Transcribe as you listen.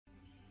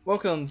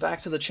Welcome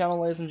back to the channel,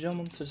 ladies and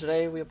gentlemen. So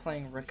today we are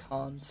playing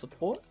Rakan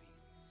support.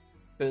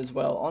 Because,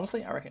 well,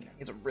 honestly, I reckon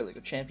he's a really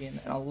good champion,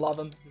 and I love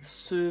him. He's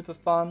super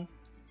fun.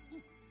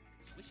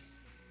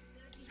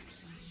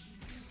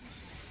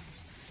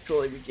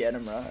 Surely we get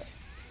him, right?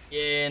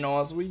 Yeah,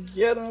 nice, we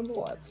get him.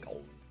 Let's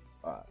go.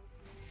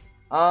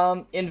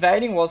 Alright.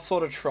 Invading was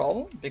sort of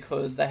troll,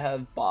 because they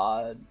have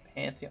Bard,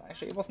 Pantheon.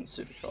 Actually, it wasn't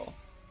super troll.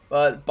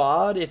 But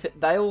Bard,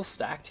 they all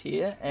stacked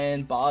here,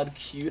 and Bard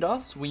queued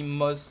us, we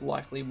most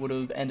likely would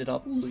have ended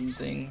up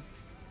losing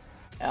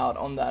out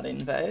on that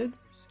invade.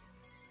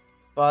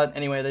 But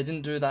anyway, they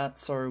didn't do that,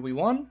 so we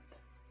won.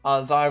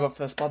 Xayah got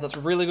first blood. That's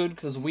really good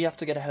because we have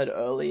to get ahead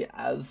early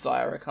as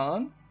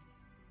Rakan.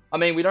 I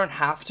mean, we don't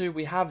have to.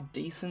 We have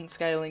decent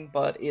scaling,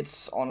 but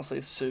it's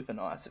honestly super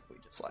nice if we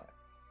just like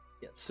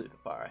get super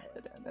far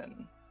ahead, and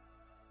then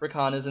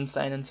Rakan is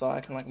insane, and so I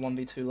can like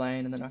 1v2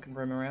 lane, and then I can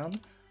roam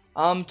around.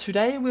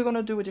 Today we're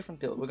gonna do a different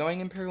build. We're going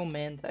Imperial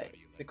Mandate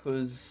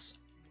because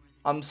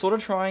I'm sort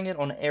of trying it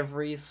on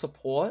every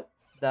support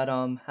that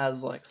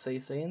has like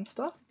CC and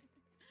stuff.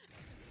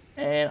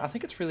 And I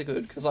think it's really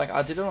good, because like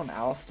I did it on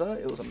Alistair,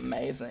 it was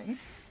amazing.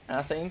 And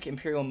I think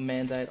Imperial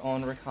Mandate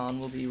on Rakan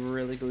will be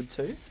really good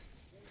too.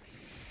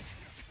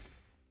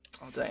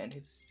 Oh dang,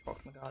 he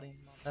procced my Guardian,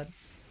 my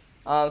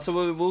bad. So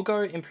we'll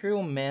go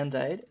Imperial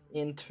Mandate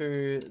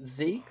into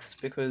Zeke's,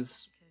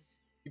 because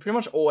you pretty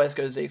much always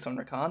go Zeke's on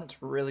Rakan,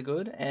 it's really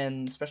good,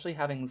 and especially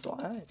having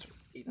Xayah, it's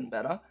even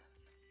better.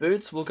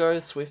 Boots will go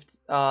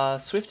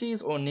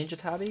Swifties or Ninja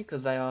Tabby,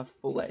 because they are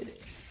full AD.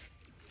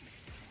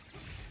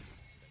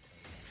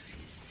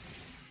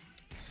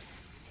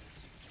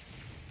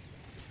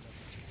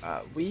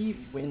 We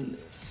win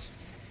this.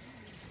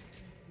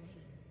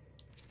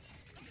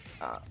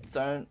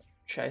 Don't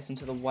chase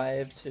into the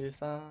wave too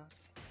far.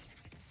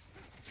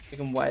 We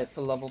can wait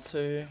for level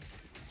 2.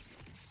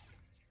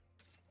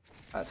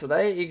 So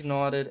they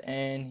ignited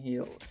and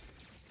healed.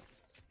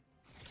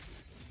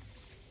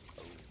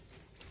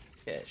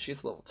 Yeah,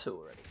 she's level 2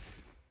 already.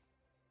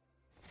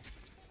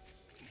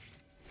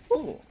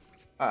 Ooh.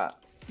 Alright,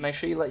 make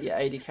sure you let your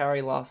AD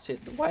carry last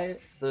hit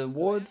the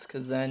wards,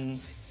 because then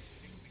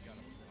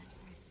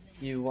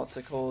you, what's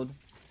it called?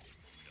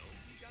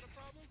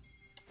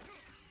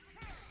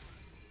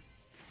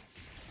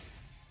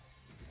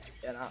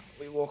 Yeah, nah,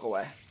 we walk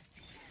away.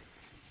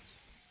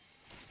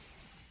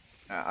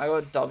 Alright, I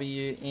got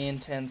W in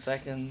 10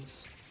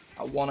 seconds.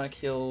 I wanna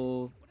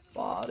kill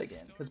Bard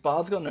again, because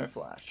Bard's got no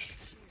flash.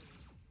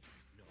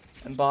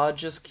 And Bard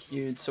just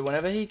queued, so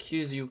whenever he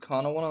queues, you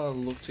kinda wanna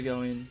look to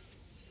go in.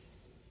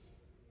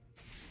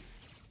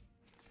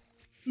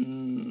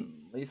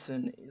 Lee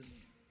Sin isn't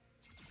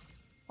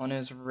on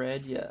his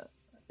red yet.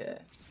 Okay.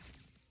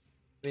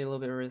 Be a little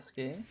bit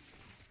risky.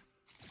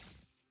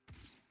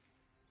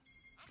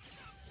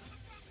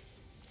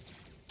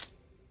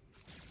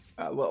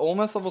 We're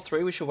almost level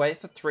 3. We should wait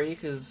for 3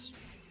 because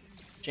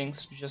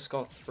Jinx just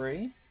got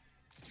 3.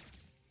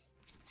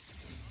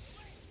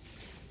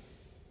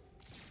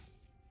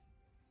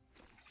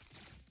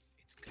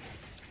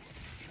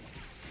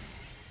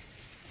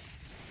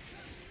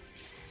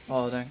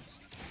 Oh, dang.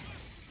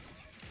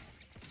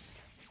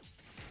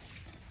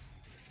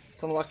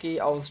 It's unlucky.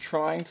 I was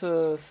trying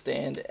to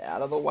stand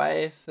out of the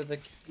way for the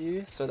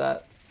Q so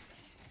that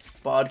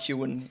Bard Q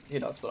wouldn't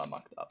hit us, but I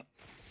mucked up.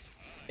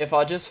 If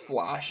I just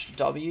flashed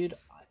W'd,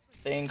 I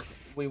think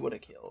we would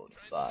have killed,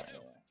 but yeah,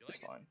 it's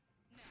fine.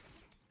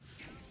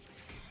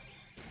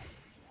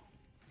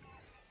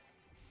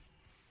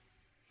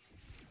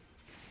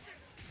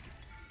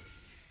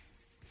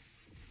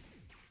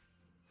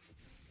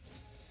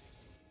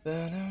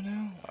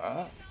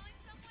 Alright.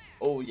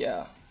 Oh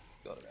yeah,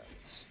 got it out.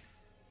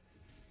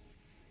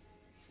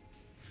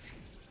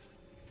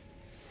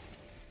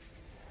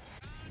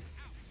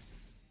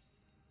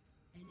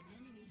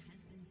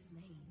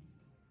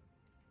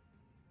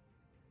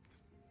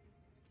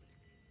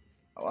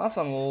 Last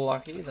I'm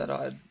lucky that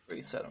I'd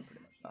reset on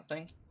pretty much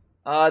nothing.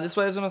 This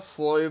wave is gonna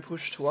slow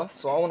push to us,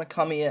 so I want to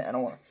come here and I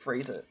want to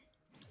freeze it.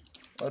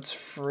 Let's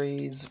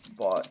freeze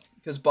bot,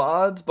 because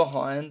Bard's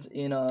behind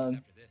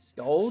in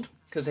gold,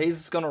 because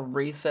he's gonna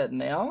reset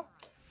now.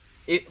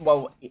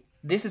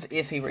 This is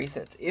if he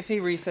resets. If he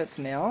resets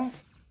now,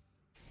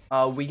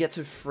 we get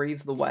to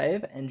freeze the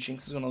wave, and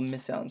Jinx is gonna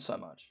miss out on so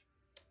much.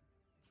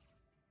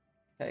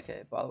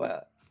 Okay, by the way,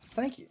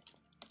 thank you.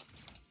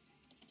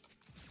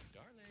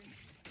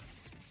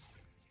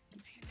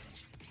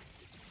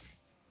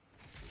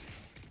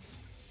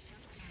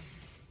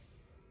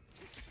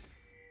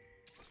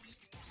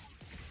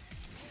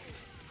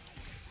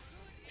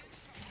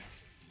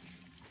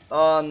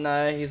 Oh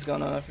no, he's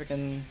gonna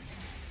freaking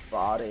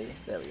body.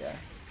 There we go.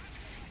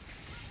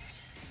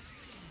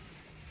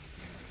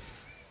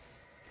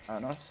 Oh,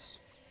 nice.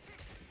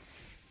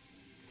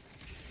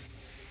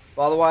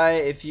 By the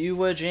way, if you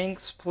were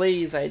Jinx,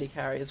 please AD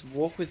carries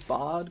walk with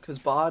Bard, because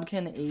Bard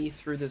can E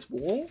through this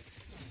wall,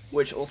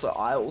 which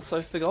I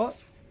also forgot.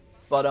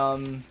 But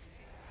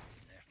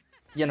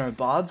you know,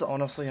 Bard's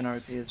honestly an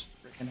OP as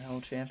freaking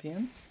hell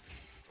champion.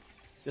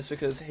 just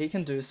because he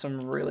can do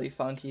some really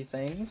funky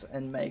things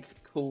and make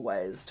cool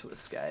ways to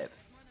escape.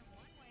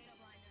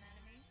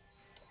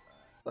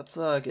 Let's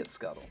get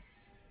Scuttle.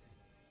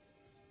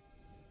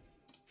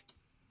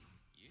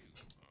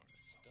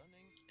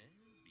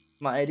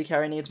 My AD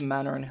carry needs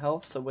mana and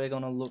health, so we're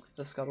gonna look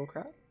for Scuttle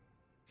Crab.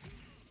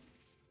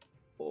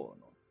 Oh,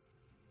 nice.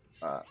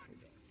 Alright.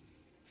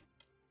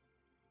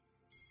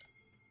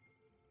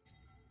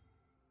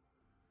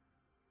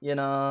 You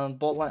know,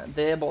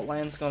 their bot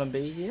lane's gonna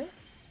be here,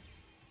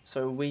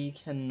 so we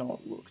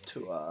cannot look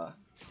to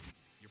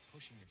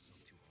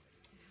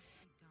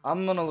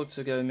I'm gonna look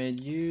to go mid.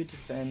 You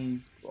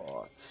defend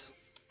bot.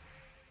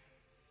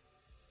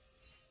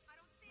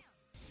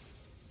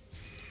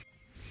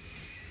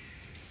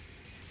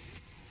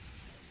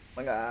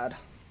 My god.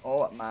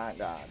 Oh my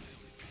god.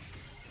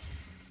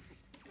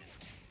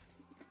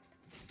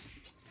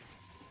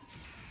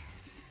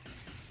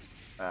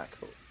 Alright,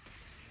 cool.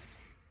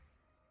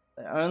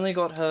 They only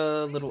got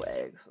her little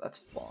eggs. That's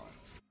fine.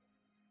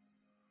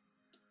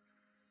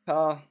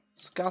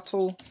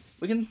 Scuttle.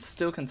 We can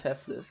still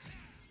contest this.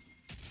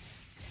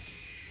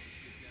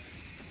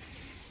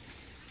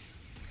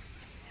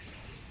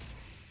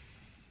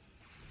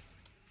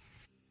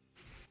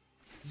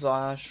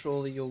 Zaya,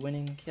 surely you're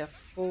winning.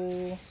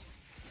 Careful.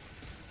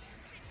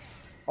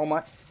 Oh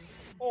my.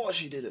 Oh,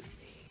 she did it.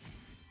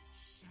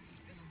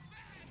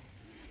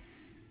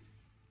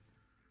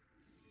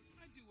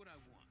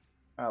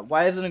 Alright,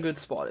 Wave's in a good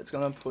spot. It's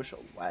gonna push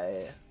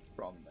away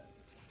from them.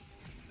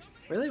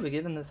 Really? We're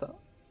giving this up?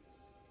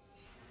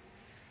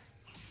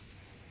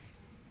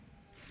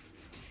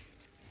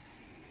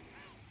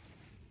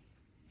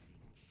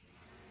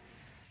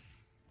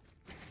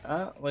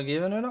 We're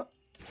giving it up.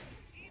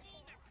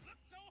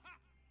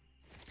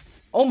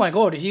 Oh my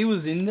god, he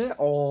was in there?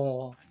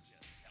 Oh.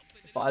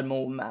 If I had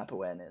more map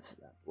awareness,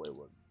 that boy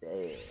was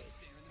dead.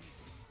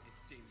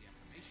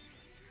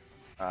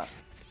 Alright.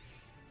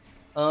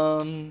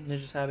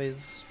 Ninja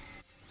Tabbies.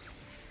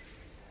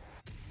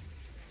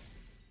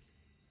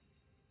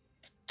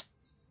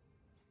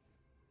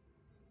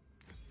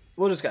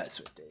 We'll just go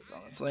Swift Deeds,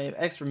 honestly.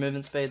 Extra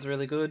movement speed's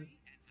really good.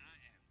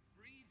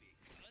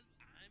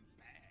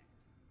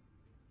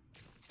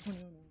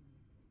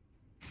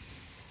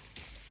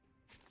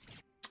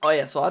 Oh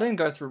yeah, so I didn't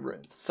go through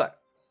runes. So,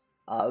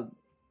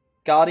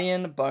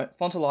 Guardian,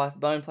 Font of Life,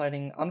 Bone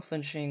Plating,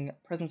 Unflinching,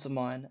 Presence of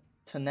Mind,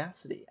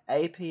 Tenacity,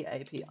 AP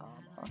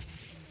Armor.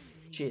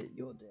 Shit,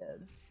 you're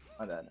dead.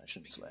 My bad, I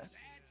shouldn't swear.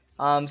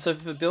 So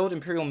for build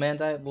Imperial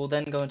Mandate, we'll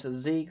then go into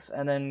Zeke's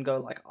and then go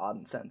like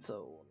Ardent Censer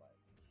or like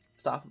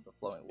Staff of the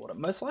Flowing Water.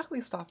 Most likely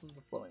Staff of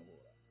the Flowing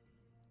Water.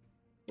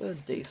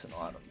 It's a decent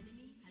item.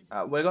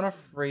 We're gonna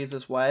freeze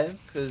this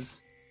wave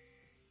because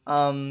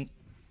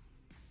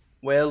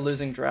we're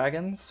losing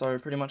dragons, so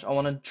pretty much I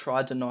want to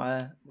try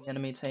deny the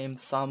enemy team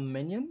some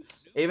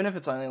minions. Even if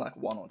it's only like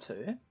 1 or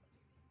 2.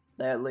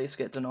 They at least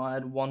get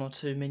denied 1 or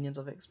 2 minions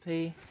of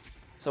XP.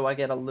 So I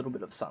get a little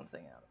bit of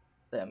something out of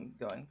them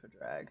going for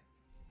drag.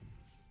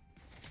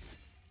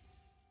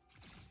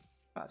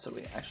 Alright, so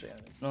we actually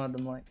only denied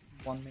them like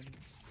 1 minion.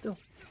 Still.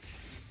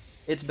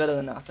 It's better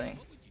than nothing.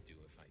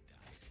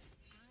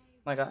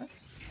 My guy?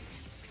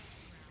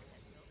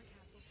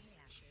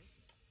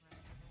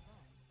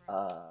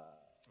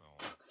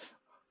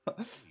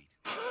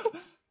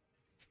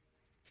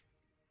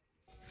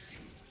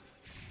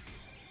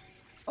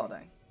 Oh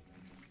dang.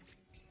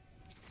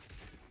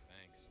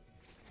 Thanks.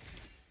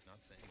 Not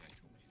saying I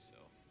told you so.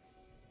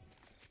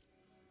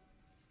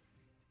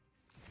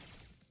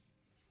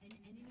 An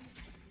enemy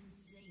has been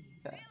slain.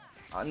 Okay.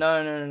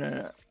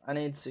 No. I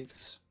need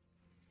 6.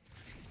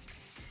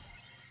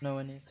 No,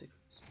 I need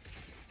 6.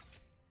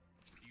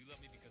 Do you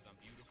love me because I'm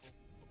beautiful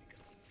or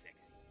because I'm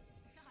sexy?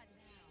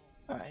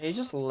 Alright, he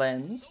just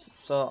lensed,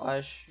 so I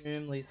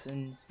assume Lee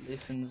Sin's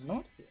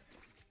not here.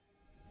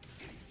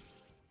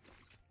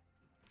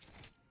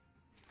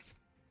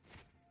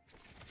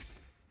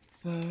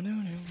 Oh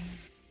no.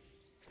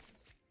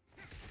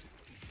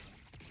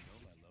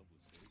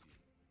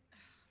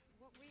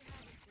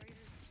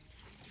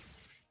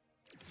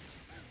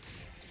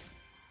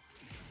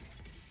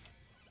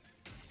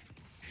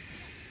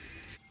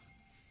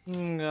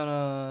 I'm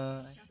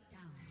gonna...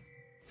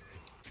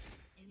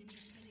 You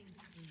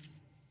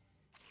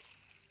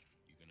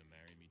gonna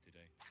marry me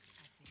today?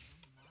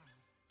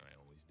 I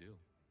always do.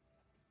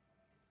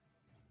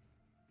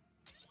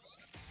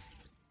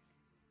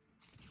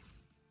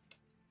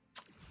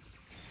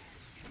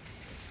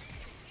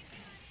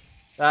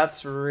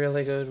 That's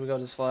really good. We got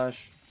his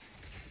flash.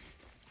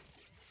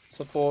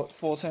 Support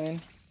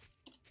 14.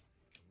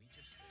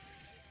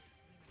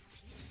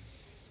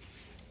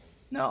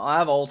 No, I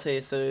have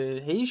ulti, so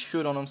he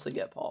should honestly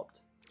get popped.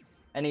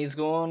 And he's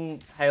gone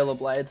Hail of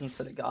Blades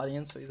instead of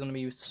Guardian, so he's gonna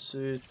be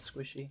super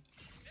squishy.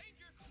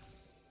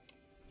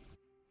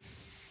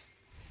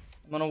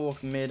 I'm gonna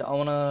walk mid. I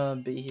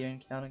wanna be here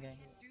and counter game.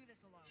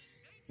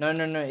 No.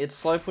 It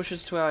slow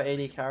pushes to our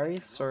AD carry,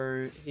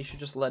 so he should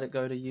just let it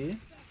go to you.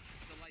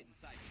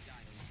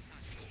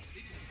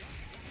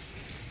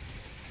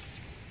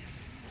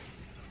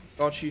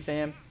 Got you,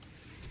 fam.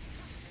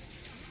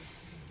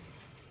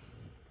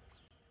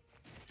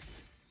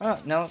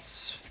 Alright, now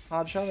it's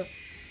hard shove it.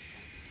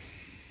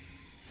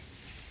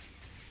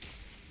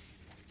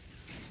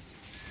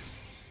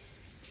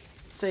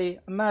 See,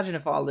 imagine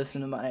if I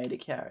listened to my AD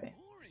carry.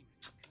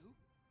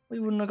 We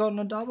wouldn't have gotten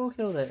a double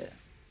kill there.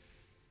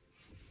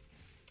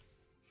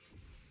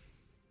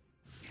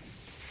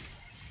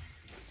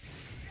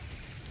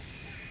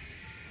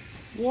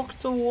 Walk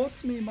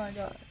towards me, my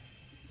guy.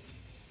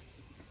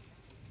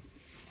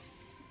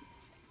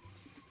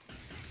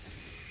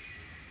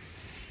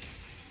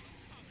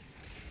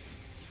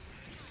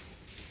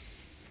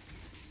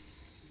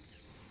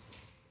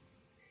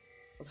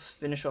 Let's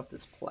finish off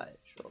this play,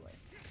 surely.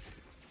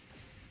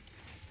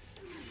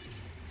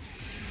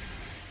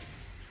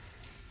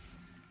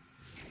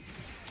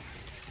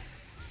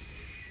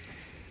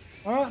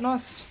 Alright,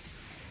 nice.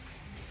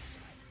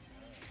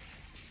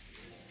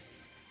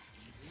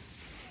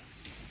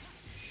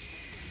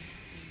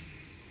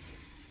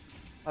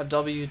 I've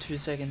W 2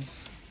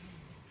 seconds.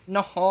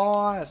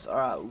 Nice!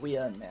 Alright, we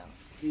are now.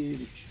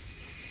 Huge.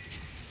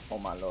 Oh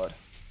my lord.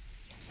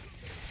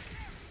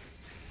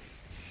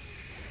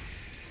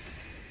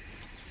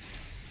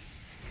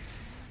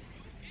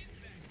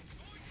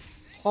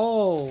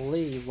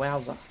 Holy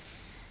wowza.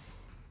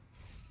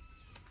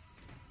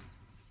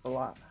 A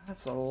lot.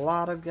 That's a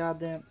lot of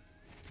goddamn.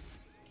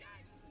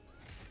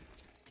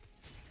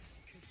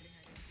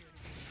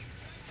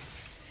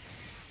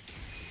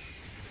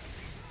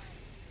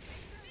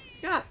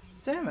 God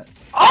damn it.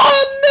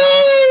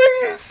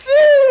 Oh no! You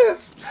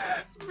serious?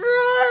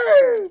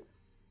 Bro!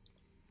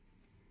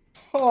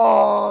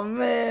 Oh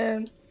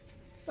man.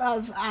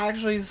 That's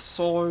actually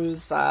so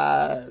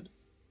sad.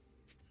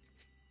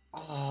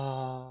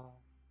 Oh.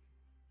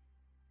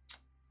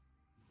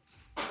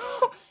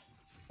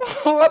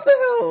 What the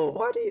hell?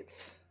 Why do you...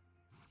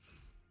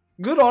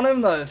 Good on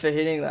him though for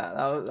hitting that.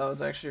 That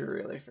was actually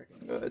really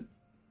freaking good.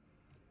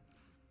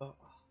 Oh,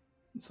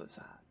 I'm so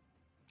sad.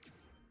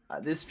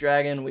 This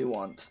dragon we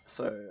want,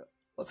 so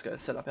let's go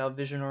set up our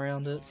vision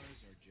around it.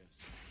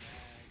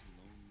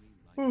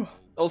 Whew.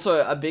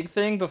 Also, a big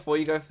thing before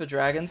you go for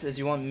dragons is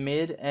you want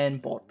mid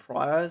and bot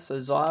prio. So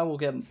Xayah will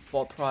get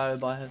bot prio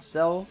by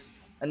herself.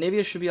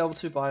 Anivia should be able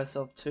to by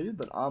herself too,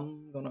 but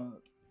I'm gonna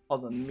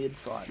cover mid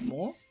side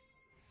more.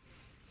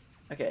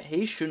 Okay,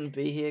 he shouldn't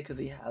be here because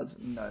he has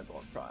no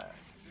bot prio.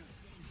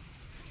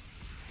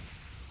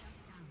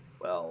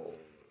 Well...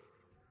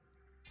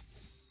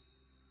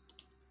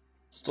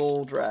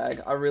 Stall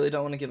drag. I really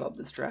don't want to give up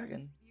this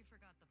dragon. You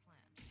forgot the plan.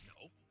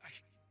 No.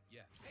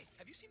 Yeah. Hey,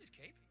 have you seen his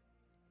cape?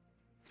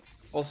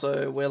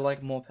 Also, we're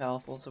like more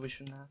powerful, so we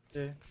shouldn't have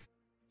to.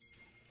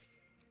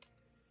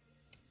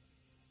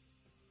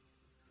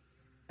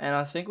 And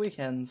I think we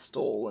can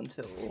stall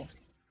until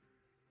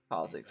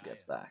Kha'Zix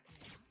gets back.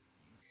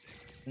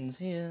 And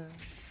here.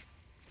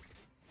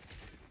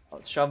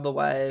 Let's shove the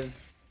wave.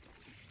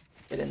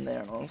 Get in there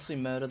and honestly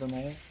murder them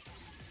all.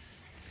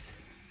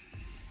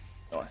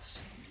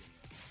 Nice.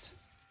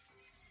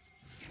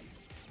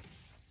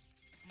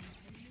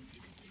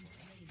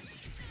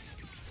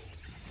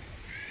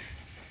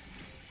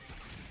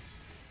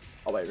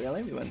 Oh wait,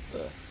 really? We went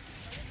for...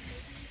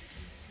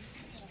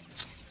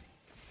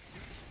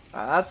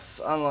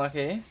 that's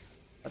unlucky.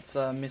 That's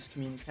a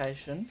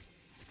miscommunication.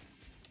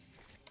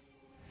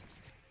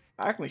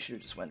 I reckon we should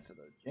have just went for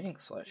the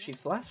Jinx. Like, she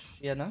flashed.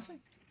 She had nothing.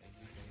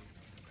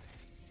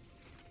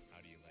 How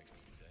do you like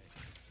us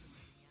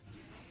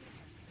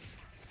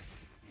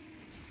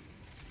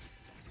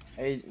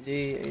today? AD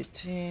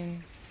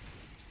 18.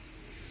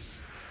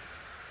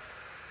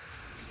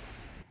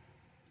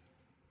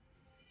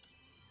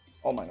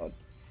 Oh my god.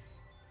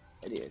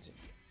 AD 18. If you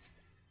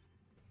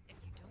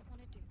don't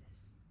want to do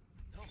this,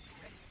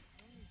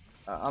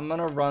 I'm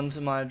gonna run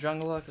to my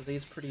jungler because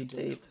he's pretty deep.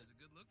 Has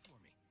a good look for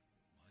me.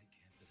 Why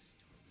can't the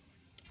Star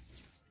Guardians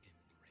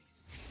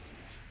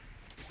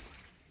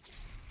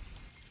just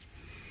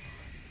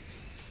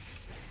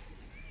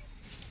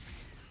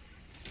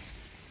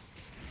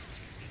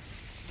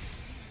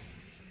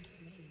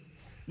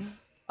embrace me?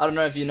 I don't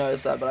know if you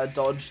noticed that, but I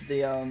dodged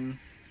the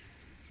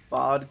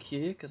Bard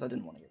Q because I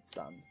didn't want to get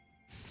stunned.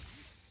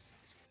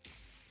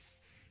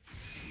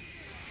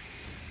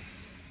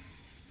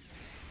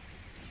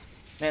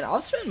 Man,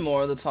 I'll spend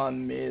more of the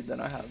time mid than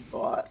I have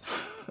bot.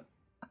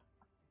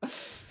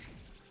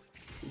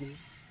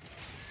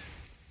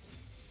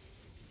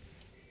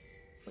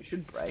 We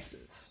should break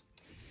this.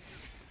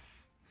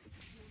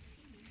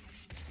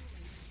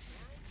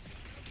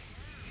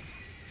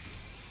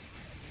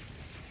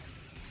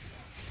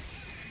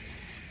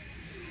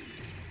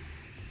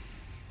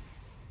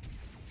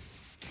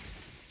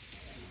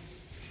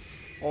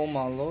 Oh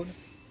my lord.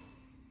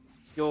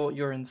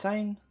 You're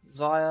insane.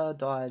 Xayah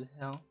died.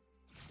 How?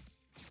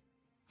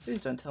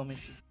 Please don't tell me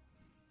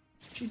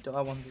she died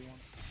 1v1.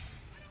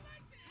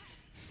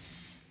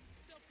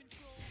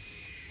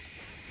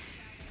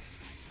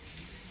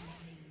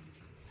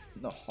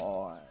 The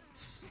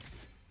hearts.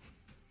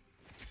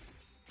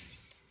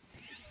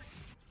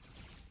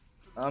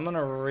 I'm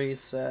gonna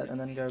reset and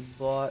then go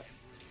bot.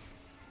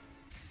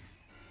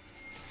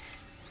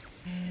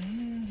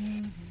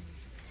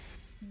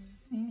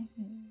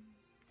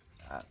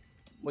 Alright,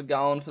 we're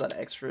going for that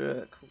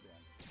extra cooldown.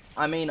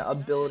 I mean,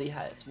 ability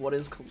haste. What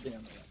is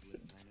cooldown?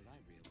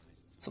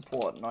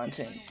 Support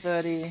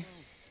 1930.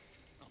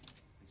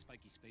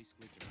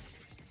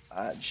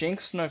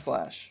 Jinx, no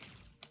flash.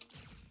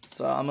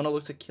 So I'm gonna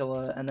look to kill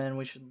her, and then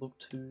we should look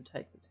to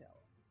take the tower.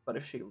 But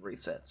if she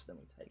resets, then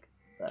we take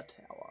that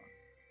tower.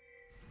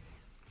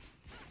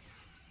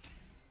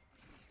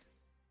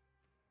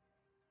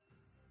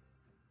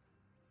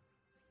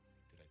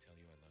 Did I tell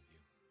you I love you?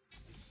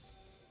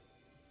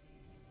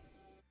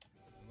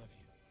 I love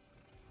you.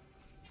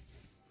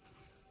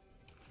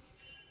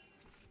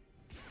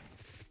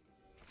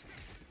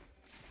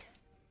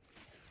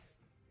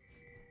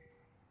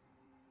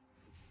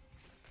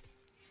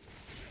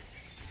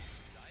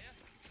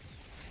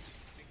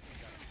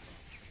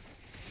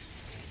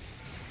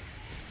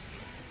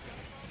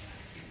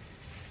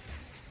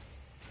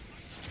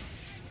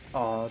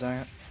 Oh, dang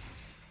it.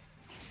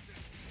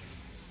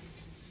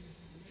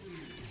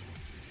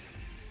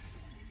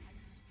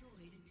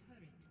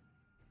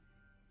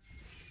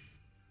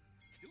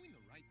 Doing the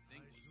right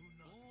thing was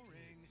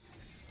boring.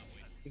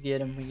 We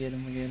get him, we get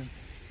him, we get him.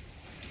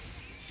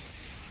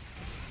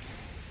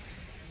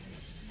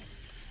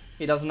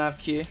 He doesn't have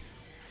Q.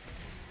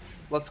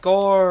 Let's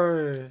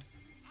go!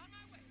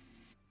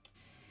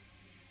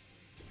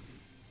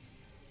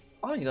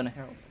 Oh, you're gonna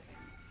herald.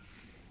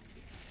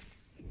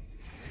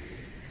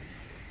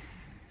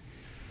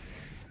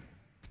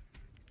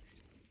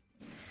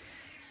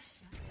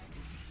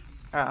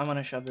 Alright, I'm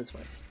gonna shove this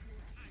way.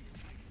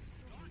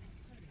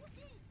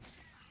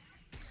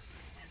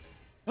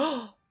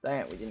 Oh, dang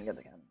it, we didn't get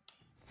the cannon.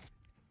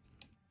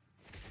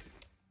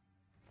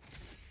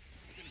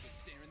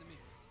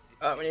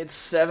 Alright, we need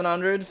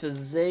 700 for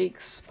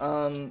Zeke's.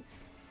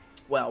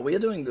 Well, we are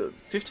doing good.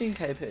 15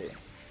 KP. Is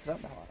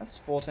that the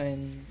highest?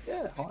 14.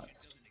 Yeah,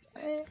 highest.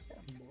 Damn,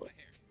 boy.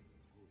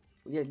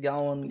 We are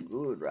going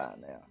good right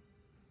now.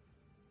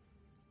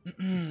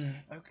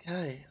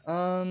 Okay.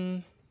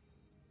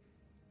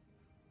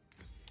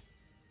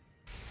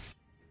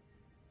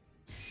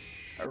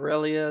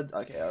 Aurelia.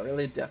 Okay,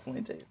 Aurelia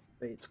definitely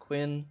beats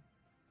Quinn.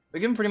 We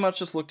can pretty much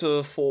just look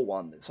to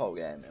 4-1 this whole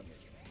game.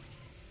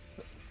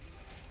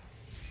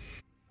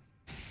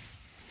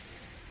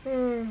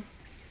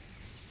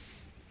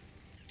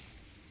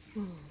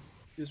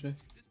 Excuse me.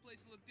 This place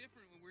will look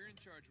different when we're in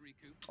charge,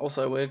 Riku.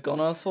 Also, we're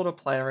gonna sort of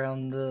play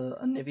around the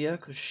Anivia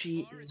because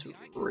she is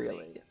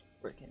really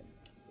freaking,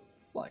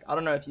 like, I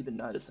don't know if you've been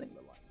noticing,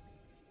 but like,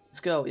 this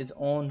girl is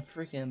on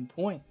freaking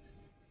point.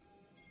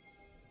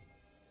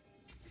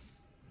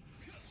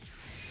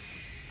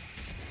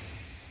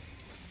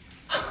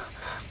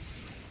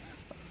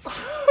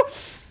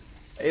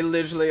 He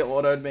literally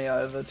autoed me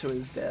over to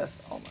his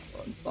death. Oh my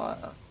god,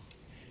 Sire.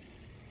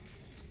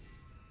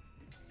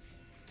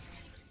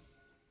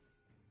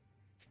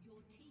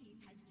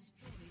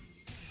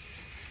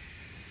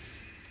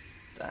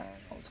 Dang,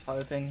 I was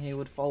hoping he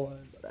would follow,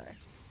 but eh.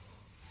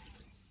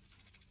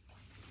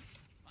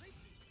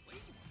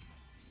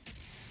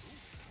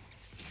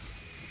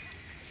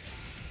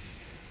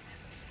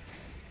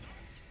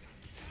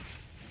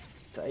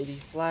 It's 80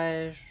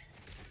 flash.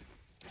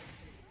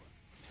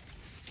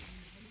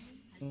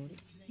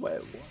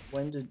 Wait,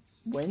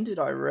 when did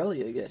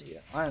Aurelia get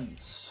here? I am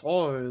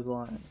so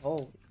blind.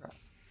 Holy crap.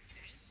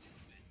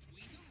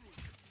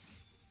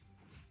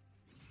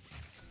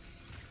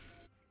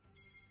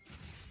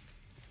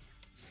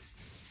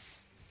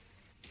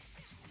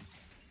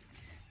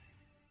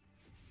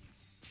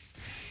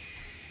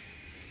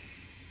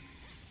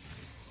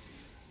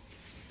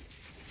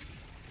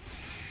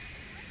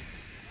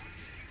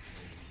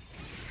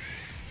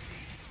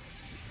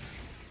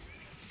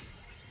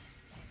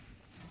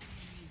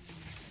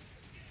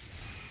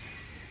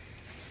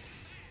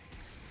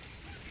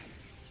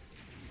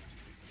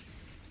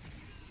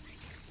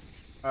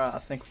 Alright, I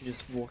think we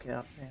just walk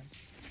out, fam.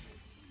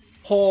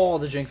 Oh,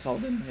 the Jinx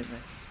ult didn't hit me.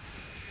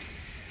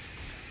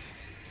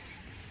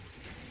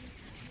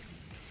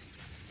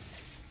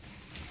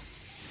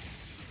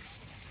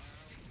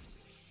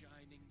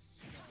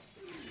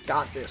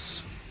 Got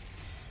this.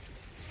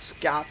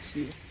 Scots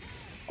you.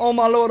 Oh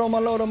my lord, oh my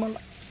lord, oh my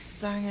lord.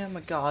 Dang it,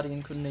 my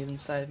Guardian couldn't even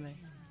save me.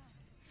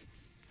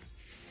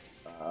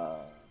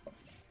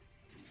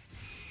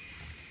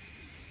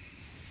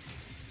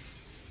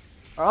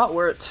 Alright,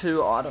 we're at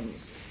 2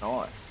 items.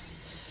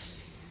 Nice.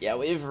 Yeah,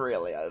 we've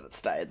really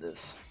overstayed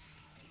this.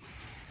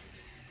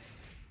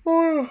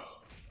 We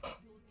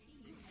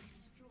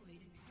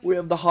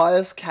have the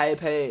highest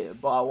KP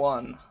by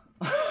 1.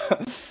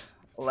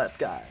 Let's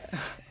go.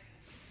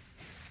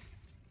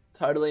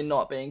 Totally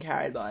not being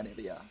carried by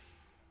Anivia.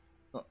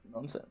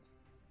 Nonsense.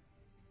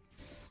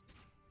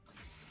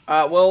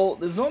 Well,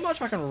 there's not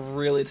much I can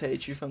really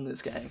teach you from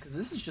this game, because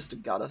this is just a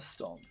gutter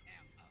stomp.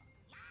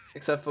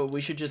 Except for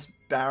we should just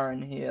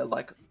Baron here,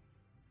 like,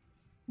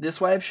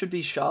 this wave should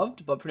be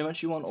shoved, but pretty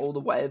much you want all the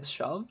waves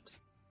shoved.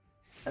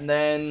 And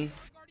then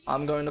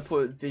I'm going to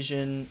put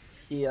Vision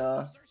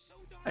here.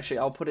 Actually,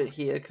 I'll put it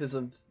here because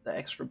of the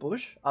extra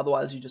bush.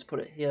 Otherwise, you just put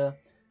it here.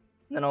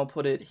 And then I'll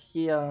put it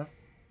here.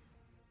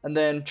 And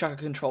then chuck a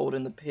controlled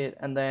in the pit.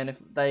 And then if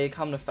they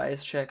come to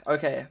face check.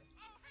 Okay.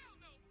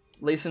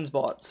 Lee Sin's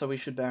bot, so we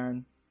should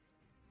Baron.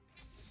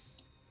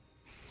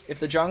 If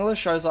the jungler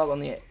shows up on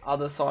the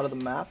other side of the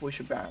map, we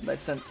should Baron. They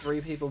sent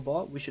 3 people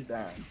bot, we should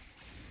Baron.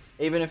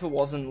 Even if it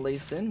wasn't Lee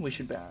Sin, we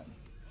should Baron.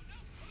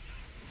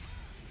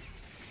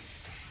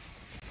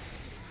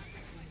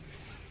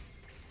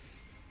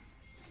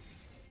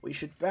 We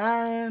should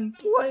Baron,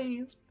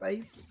 please,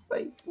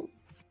 faithful.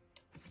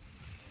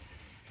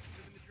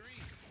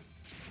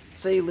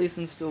 See, Lee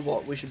Sin's still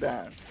bot, we should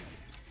Baron.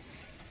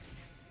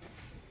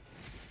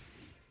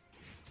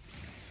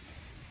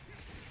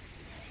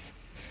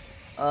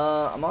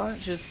 I might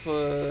just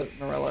put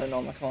Morello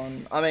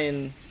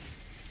Nomicon,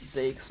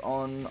 Zeke's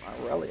on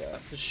Aurelia,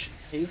 because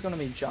he's going to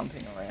be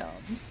jumping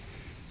around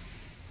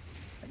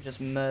and just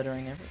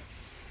murdering everyone.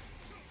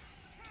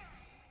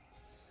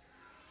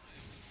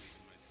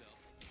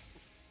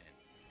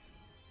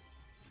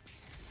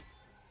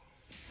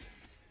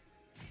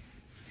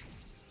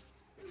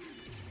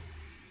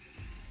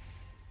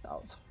 That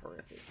was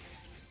horrific.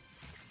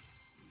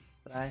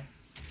 But I...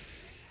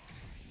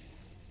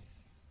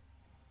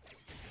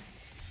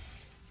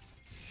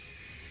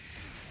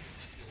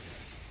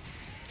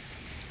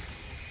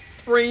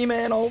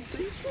 Three-man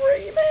ulti!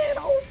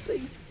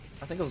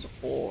 I think it was a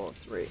 4 or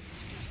 3.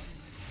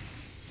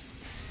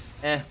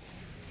 That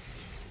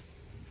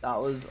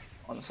was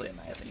honestly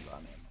amazing,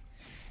 but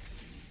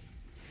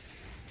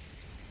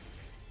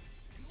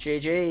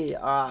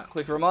GG.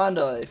 Quick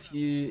reminder, if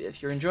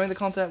you're enjoying the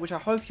content, which I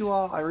hope you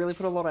are, I really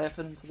put a lot of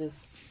effort into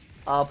this.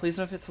 Please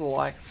don't forget to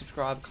like,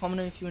 subscribe,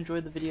 comment if you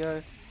enjoyed the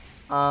video.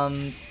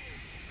 I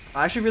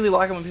actually really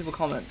like it when people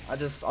comment. I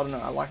don't know,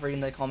 I like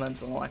reading their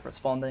comments and I like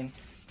responding.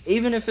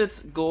 Even if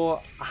it's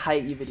Gour, I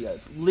hate your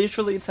videos.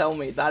 Literally tell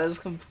me, that is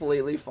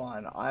completely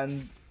fine.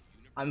 I'm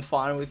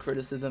fine with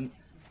criticism.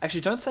 Actually,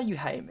 don't say you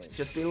hate me.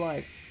 Just be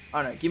like,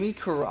 I don't know, give me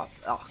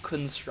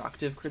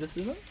constructive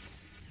criticism.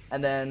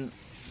 And then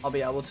I'll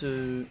be able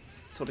to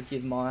sort of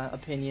give my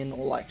opinion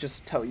or like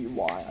just tell you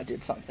why I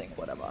did something or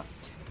whatever.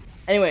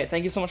 Anyway,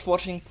 thank you so much for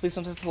watching. Please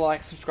don't forget to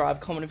like,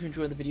 subscribe, comment if you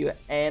enjoyed the video,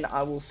 and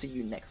I will see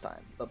you next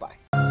time. Bye-bye.